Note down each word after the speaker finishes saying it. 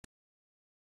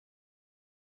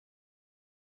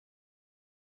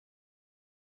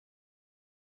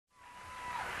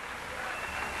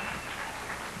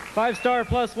5-star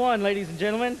plus one, ladies and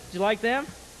gentlemen. Did you like them?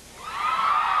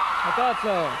 I thought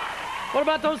so. What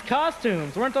about those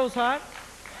costumes? Weren't those hot?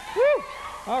 Woo!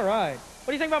 All right. What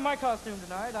do you think about my costume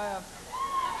tonight? I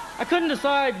couldn't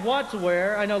decide what to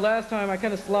wear. I know last time I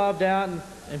kind of slobbed out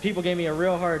and people gave me a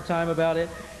real hard time about it.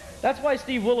 That's why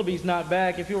Steve Willoughby's not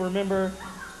back. If you'll remember,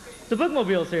 the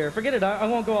Bookmobile's here. Forget it. I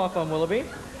won't go off on Willoughby.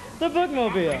 The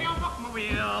Bookmobile.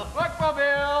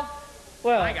 Bookmobile.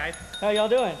 Well, hi guys. How y'all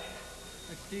doing?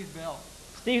 It's Steve's bell.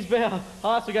 Steve's bell.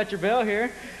 Hoss, we got your bell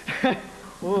here.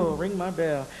 Ooh, ring my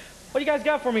bell. What do you guys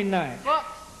got for me tonight? Books.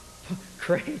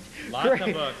 Great. Lots Great.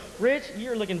 of books. Rich,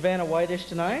 you're looking Vanna White-ish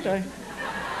tonight.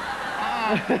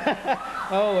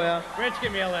 Oh, well. Rich,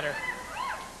 give me a letter.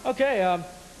 Okay,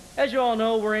 as you all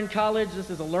know, we're in college. This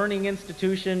is a learning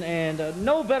institution, and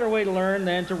no better way to learn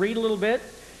than to read a little bit.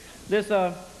 This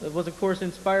was, of course,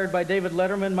 inspired by David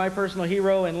Letterman, my personal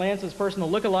hero, and Lance's personal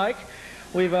look-alike.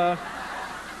 We've,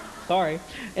 sorry.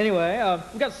 Anyway,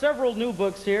 we've got several new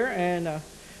books here, and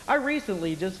I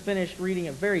recently just finished reading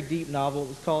a very deep novel. It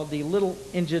was called The Little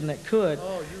Engine That Could.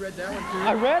 Oh, you read that one too?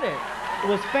 I read it. It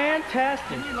was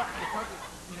fantastic. Didn't you like the part that,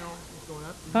 he's going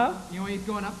up? Huh? You know, he's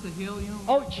going up the hill,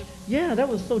 Oh, yeah, that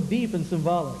was so deep and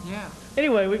symbolic. Yeah.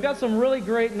 Anyway, we've got some really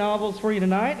great novels for you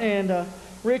tonight, and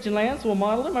Rich and Lance will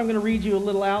model them. I'm going to read you a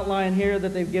little outline here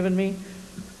that they've given me.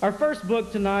 Our first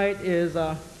book tonight is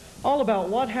all about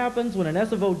what happens when an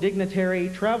SFO dignitary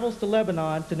travels to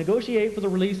Lebanon to negotiate for the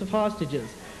release of hostages.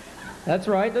 That's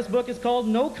right, this book is called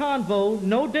No Convo,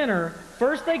 No Dinner.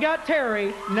 First they got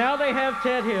Terry, now they have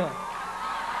Ted Hill.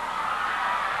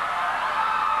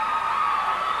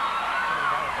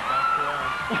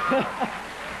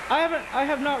 I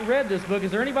have not read this book.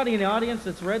 Is there anybody in the audience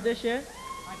that's read this yet?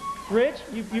 Rich,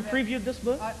 you previewed this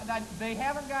book? They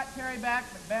haven't got Terry back,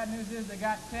 but bad news is they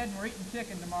got Ted and we're eating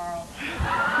chicken tomorrow.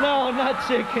 No, not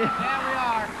chicken.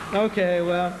 Yeah, we are. Okay,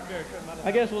 well,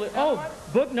 I guess we'll... Oh,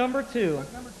 book number 2.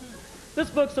 Book number 2. This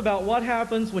book's about what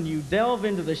happens when you delve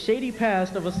into the shady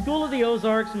past of a School of the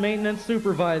Ozarks maintenance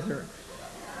supervisor.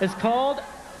 It's called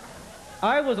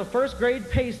I Was a First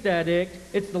Grade Paste Addict.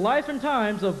 It's the life and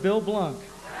times of Bill Blunk.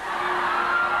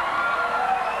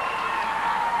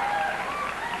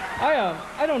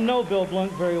 I don't know Bill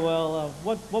Blunk very well.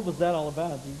 What was that all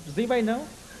about? Does anybody know?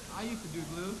 I used to do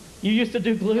glue. You used to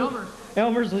do glue? Elmer's.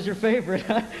 Elmer's was your favorite,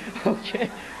 huh? Okay.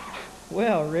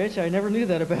 Well, Rich, I never knew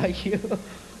that about you. You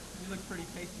look pretty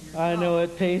pasty yourself. I know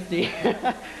it, pasty.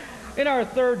 In our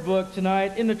third book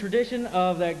tonight, in the tradition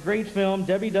of that great film,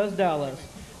 Debbie Does Dallas,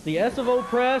 the SFO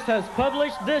Press has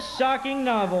published this shocking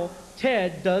novel,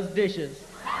 Ted Does Dishes.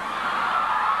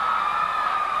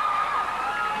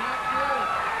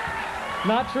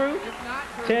 Not true? It's not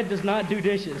true. Ted does not do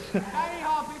dishes. Tiny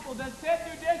hall people, does Ted do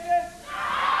dishes?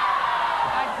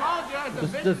 I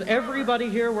told you. Does everybody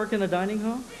here work in a dining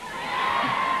hall?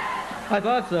 I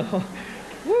thought so.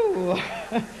 Woo!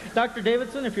 Dr.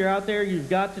 Davidson, if you're out there, you've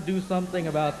got to do something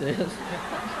about this.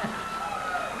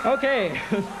 Okay.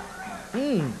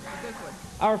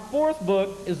 Our fourth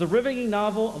book is the riveting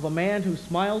novel of a man who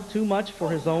smiled too much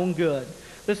for his own good.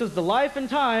 This is The Life and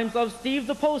Times of Steve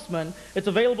the Postman. It's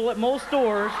available at most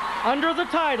stores under the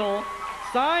title,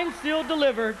 Signed, Sealed,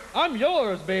 Delivered. I'm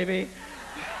yours, baby.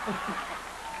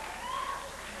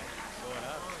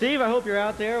 Steve, I hope you're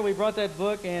out there. We brought that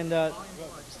book, and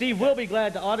Steve will be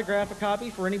glad to autograph a copy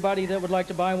for anybody that would like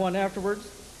to buy one afterwards.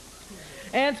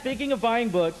 And speaking of buying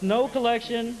books, no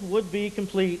collection would be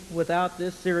complete without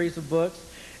this series of books.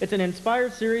 It's an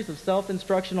inspired series of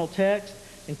self-instructional text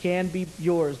and can be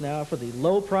yours now for the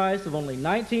low price of only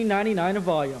 $19.99 a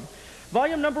volume.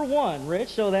 Volume number 1, Rich,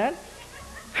 show that.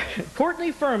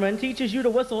 Courtney Furman teaches you to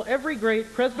whistle every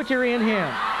great Presbyterian hymn.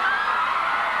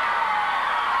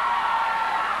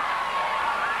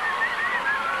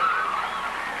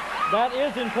 That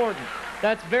is important.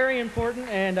 That's very important,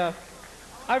 and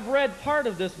I've read part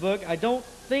of this book. I don't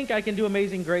think I can do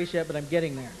Amazing Grace yet, but I'm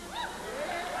getting there.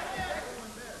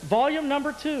 Volume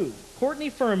number 2. Courtney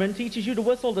Furman teaches you to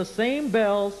whistle the same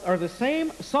bells, or the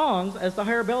same songs as the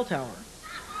higher bell tower.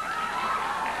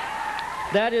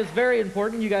 That is very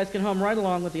important. You guys can hum right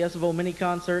along with the SFO mini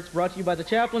concerts brought to you by the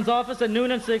chaplain's office at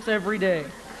noon and 6 every day.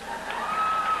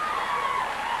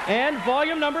 And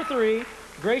volume number 3,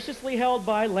 graciously held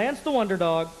by Lance the Wonder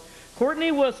Dog,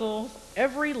 Courtney whistles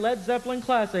every Led Zeppelin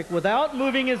classic without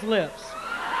moving his lips.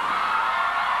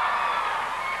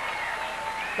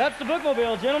 That's the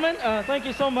Bookmobile, gentlemen. Thank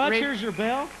you so much. Here's your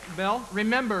bell. Bell,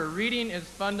 remember, reading is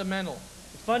fundamental.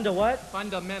 Fun to what?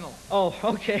 Fundamental. Oh,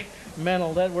 okay.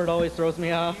 Mental. That word always throws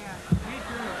me off. Yeah, me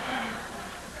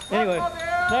too. Anyway,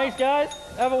 thanks, guys.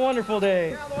 Have a wonderful day.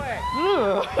 Get out of the way.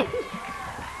 Ugh.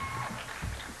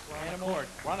 Animal.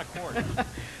 We're on a court.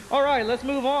 All right, let's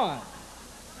move on.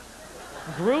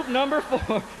 Group number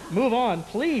 4. Move on,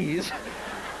 please.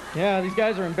 Yeah, these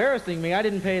guys are embarrassing me. I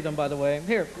didn't pay them, by the way.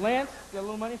 Here, Lance, got a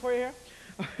little money for you here?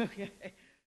 Okay.